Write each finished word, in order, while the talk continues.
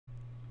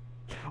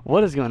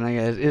What is going on,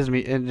 guys? It is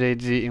me,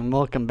 NJG, and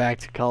welcome back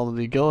to Call of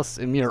Duty Ghosts.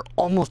 And we are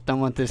almost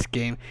done with this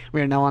game. We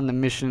are now on the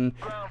mission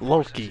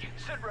Loki.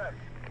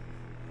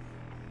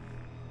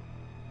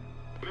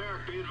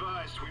 Merrick, be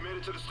advised. We made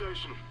it to the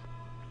station.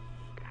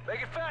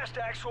 Make it fast,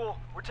 Axel.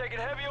 We're taking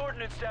heavy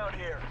ordnance down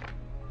here.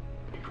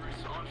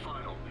 Increase on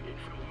final.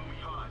 Infill will be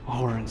hot.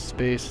 Oh, we're in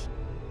space.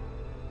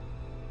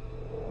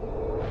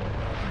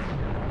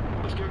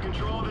 Let's get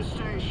control of this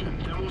station.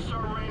 Then we'll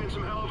start raining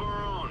some hell of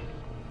our own.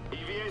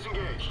 EVA's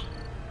engaged.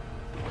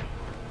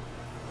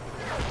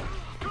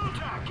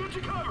 Contact! Get to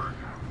cover!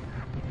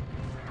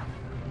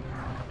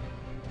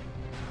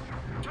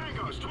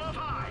 Tangos, 12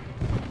 high!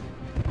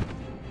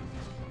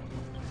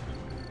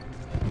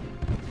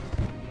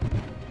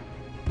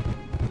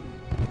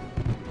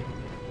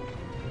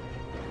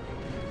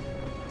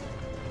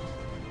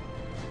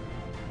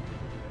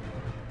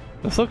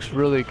 This looks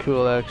really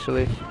cool,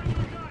 actually.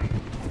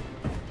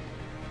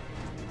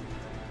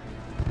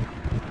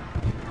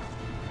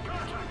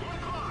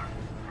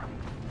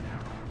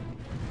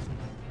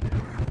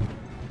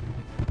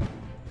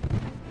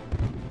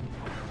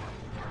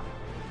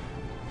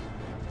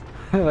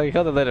 I like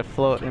how they let it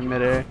float in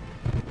midair.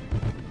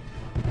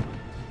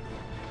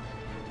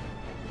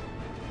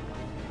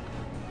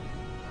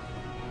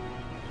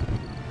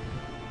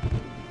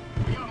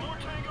 We got more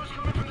tangos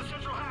coming from the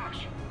central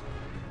hatch.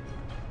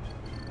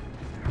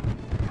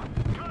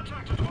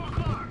 Contact at 12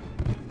 o'clock.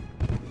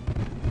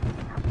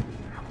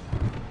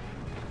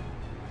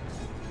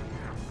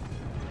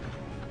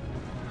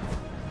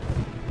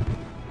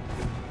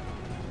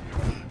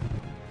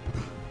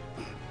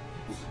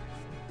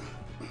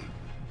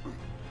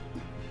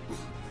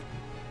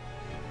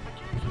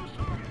 Engage those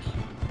targets.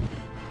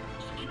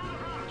 Secure the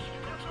hatch.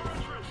 That's our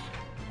entrance.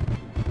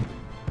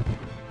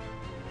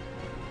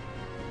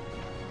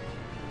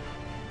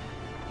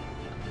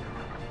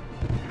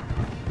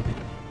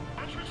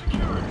 Entrance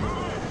secured.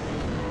 Move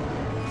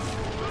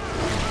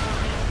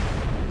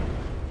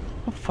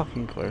in. Of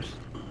fucking course.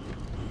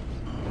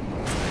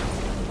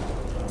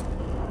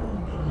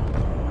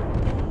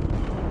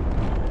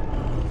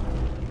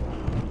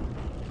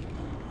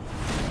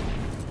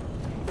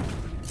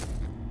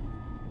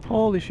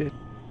 Holy shit.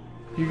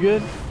 You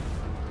good?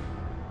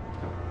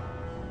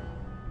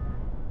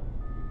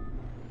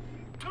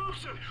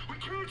 Thompson, we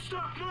can't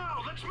stop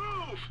now. Let's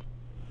move.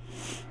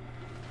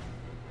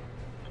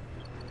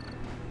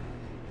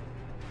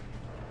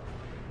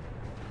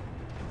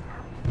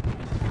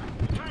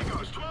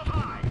 Tangos, 12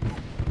 high.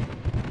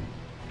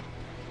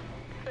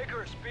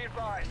 Icarus, be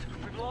advised.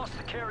 We've lost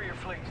the carrier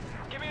fleet.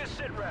 Give me a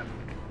sit rep.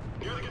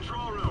 Near the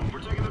control room.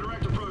 We're taking the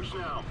direct approach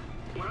now.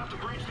 We'll have to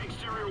breach the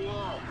exterior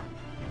wall.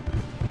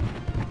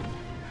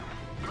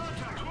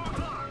 Contact, 12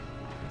 o'clock.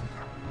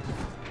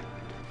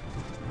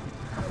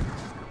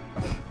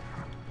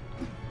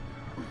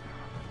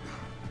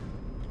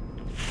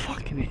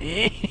 Fucking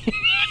A.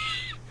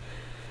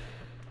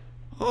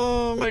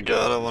 Oh my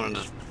god, I wanna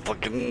just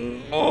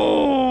fucking.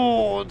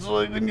 Oh, it's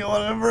like when you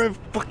whenever I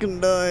fucking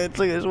die, it's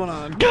like I just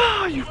wanna.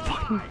 God, you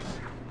fucking.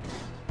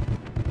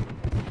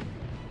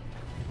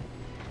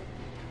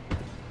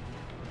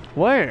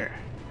 Where?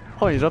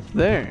 Oh, he's up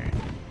there.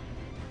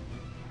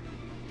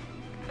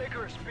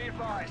 Icarus, be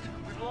advised.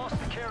 We've lost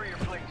the carrier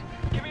fleet.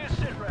 Give me a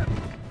sit rep.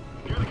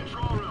 Near the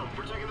control room.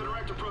 We're taking the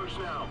direct approach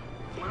now.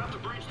 We'll have to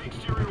breach the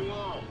exterior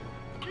wall.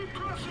 Keep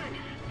pressing.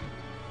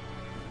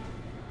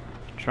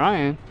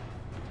 Trying.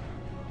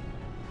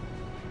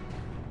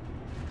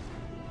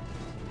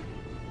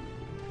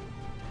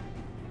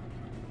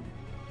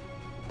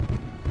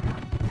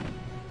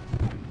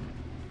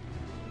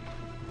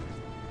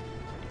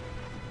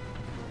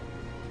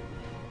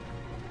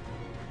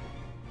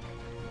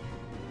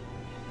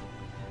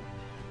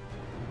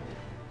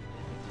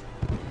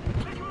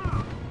 Take him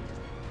out.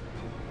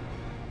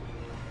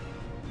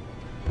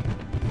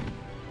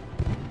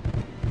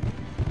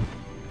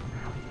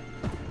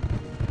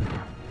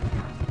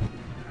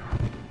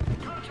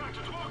 Contact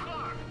at 12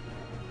 o'clock.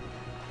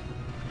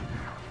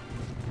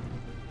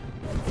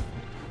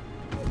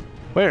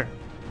 Where?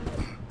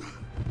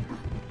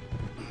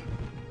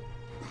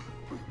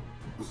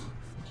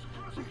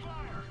 Suppressing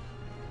fire.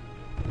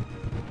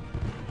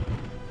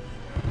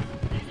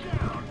 He's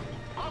down.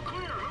 All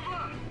clear. Move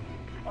on.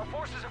 Our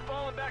forces have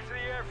fallen back to the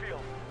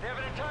airfield. They have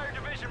an entire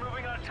division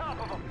moving on top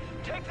of them.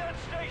 Take that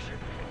station.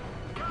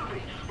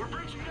 Copy. We're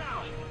breaching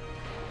now.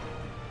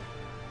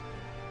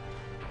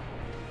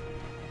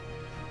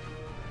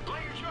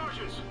 Lay your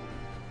charges.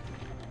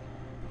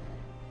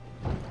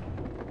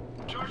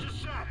 Charges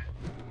set.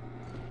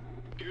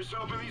 Here's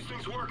hoping these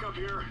things work up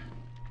here.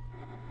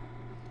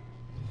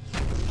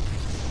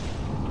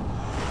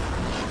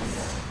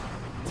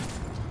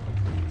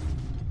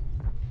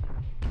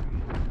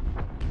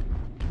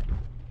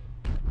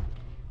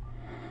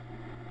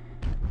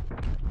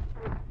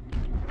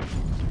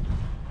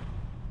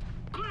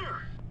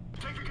 Clear.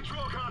 Take the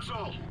control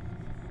console.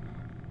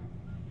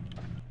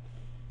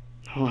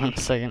 Hold on a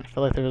second. I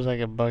feel like there was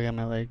like a bug on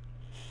my leg.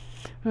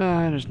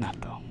 There's not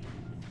though.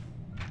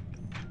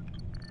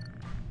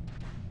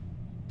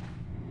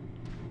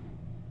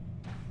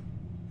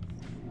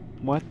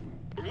 What?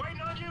 We're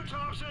waiting on you,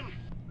 Thompson.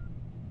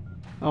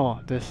 Oh,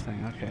 this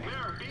thing. Okay.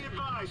 Merrick, be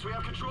advised, we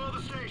have control of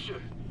the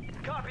station.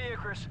 Copy,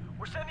 Icarus.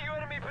 We're sending you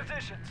enemy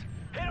positions.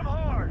 Hit them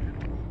hard.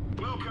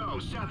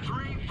 Wilco, set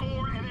 3,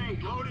 4, and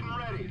 8, loaded and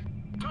ready.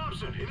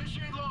 Thompson,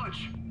 initiate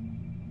launch.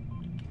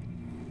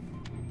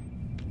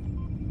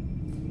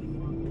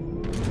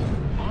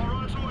 All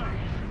runs away.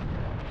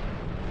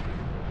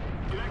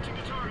 Connecting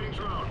to targeting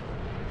drone.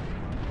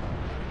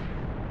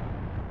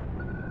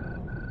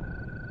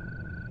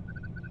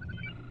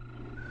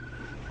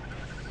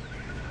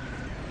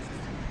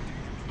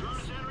 Drone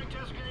is entering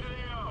designated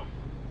AO.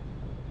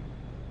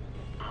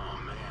 Oh,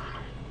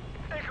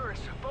 man. Icarus,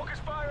 focus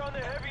fire on the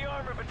heavy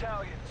armor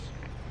battalions.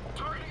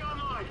 Targeting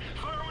online.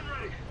 Fire when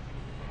ready.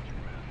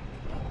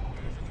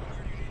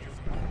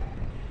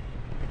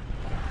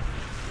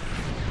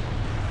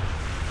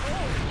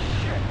 Holy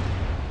shit!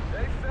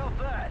 They felt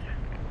that.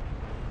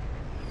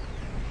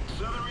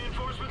 Southern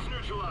reinforcements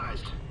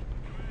neutralized.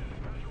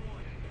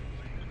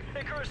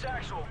 Icarus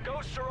Actual,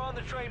 ghosts are on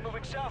the train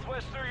moving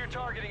southwest through your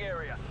targeting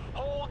area.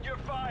 Hold your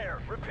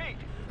fire. Repeat,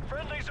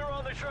 friendlies are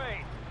on the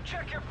train.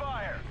 Check your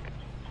fire.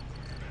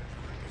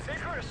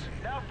 Icarus,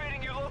 now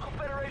feeding you local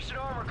Federation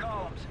armor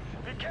columns.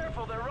 Be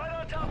careful, they're right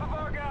on top of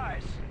our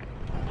guys.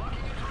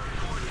 Locking in target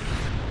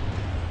coordinates.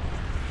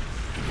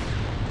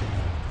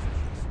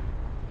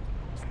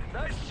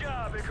 Nice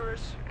job,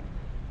 Icarus.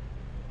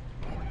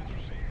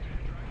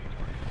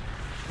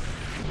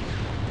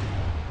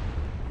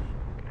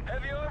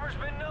 Heavy armor's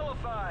been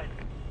nullified.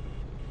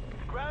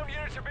 Ground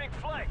units are being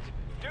flanked.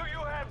 Do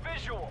you have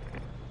visual?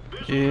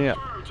 Visual Yeah.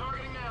 confirmed.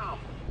 Targeting now.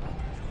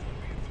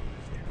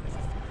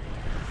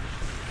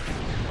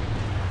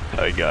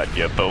 I got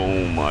ya,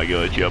 boom. I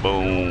got ya,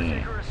 boom.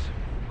 Icarus.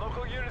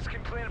 Local units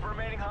can clean up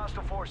remaining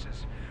hostile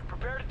forces.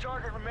 Prepare to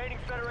target remaining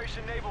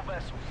Federation naval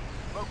vessels.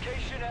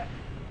 Location at...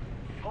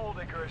 Hold,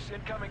 Icarus.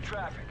 Incoming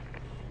traffic.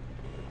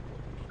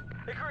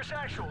 Icarus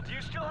Actual, do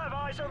you still have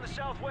eyes on the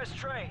southwest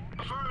train?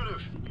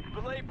 Affirmative.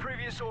 Relay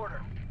previous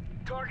order.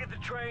 Target the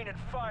train and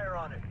fire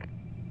on it.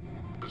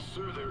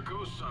 Sir, there are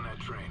ghosts on that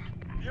train.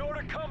 The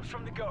order comes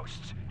from the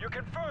ghosts. You're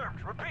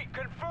confirmed. Repeat,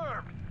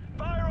 confirmed.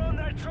 Fire on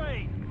that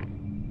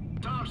train.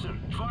 Thompson,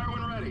 fire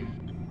when ready.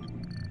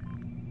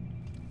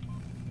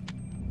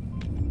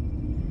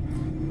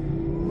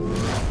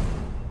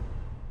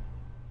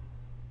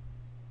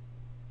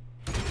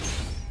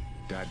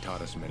 Dad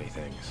taught us many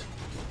things,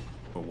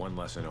 but one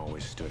lesson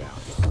always stood out.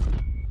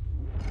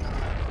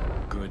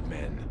 Good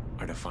men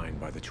are defined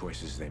by the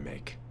choices they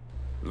make.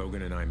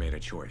 Logan and I made a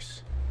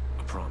choice,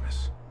 a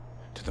promise,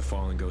 to the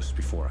fallen ghosts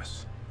before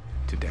us,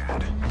 to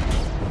Dad.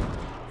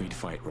 We'd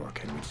fight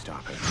Rourke and we'd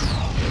stop him.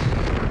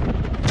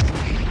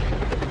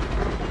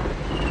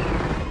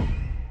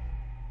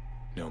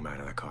 No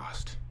matter the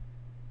cost.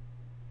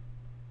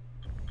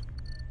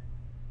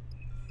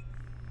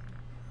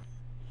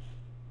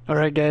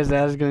 Alright guys,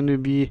 that is going to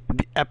be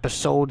the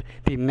episode.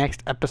 The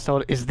next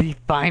episode is the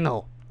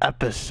final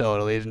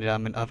episode, ladies and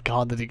gentlemen, of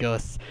Call of Duty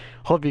Ghosts.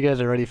 Hope you guys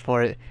are ready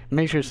for it.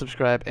 Make sure to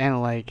subscribe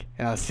and like,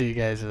 and I'll see you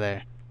guys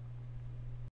there.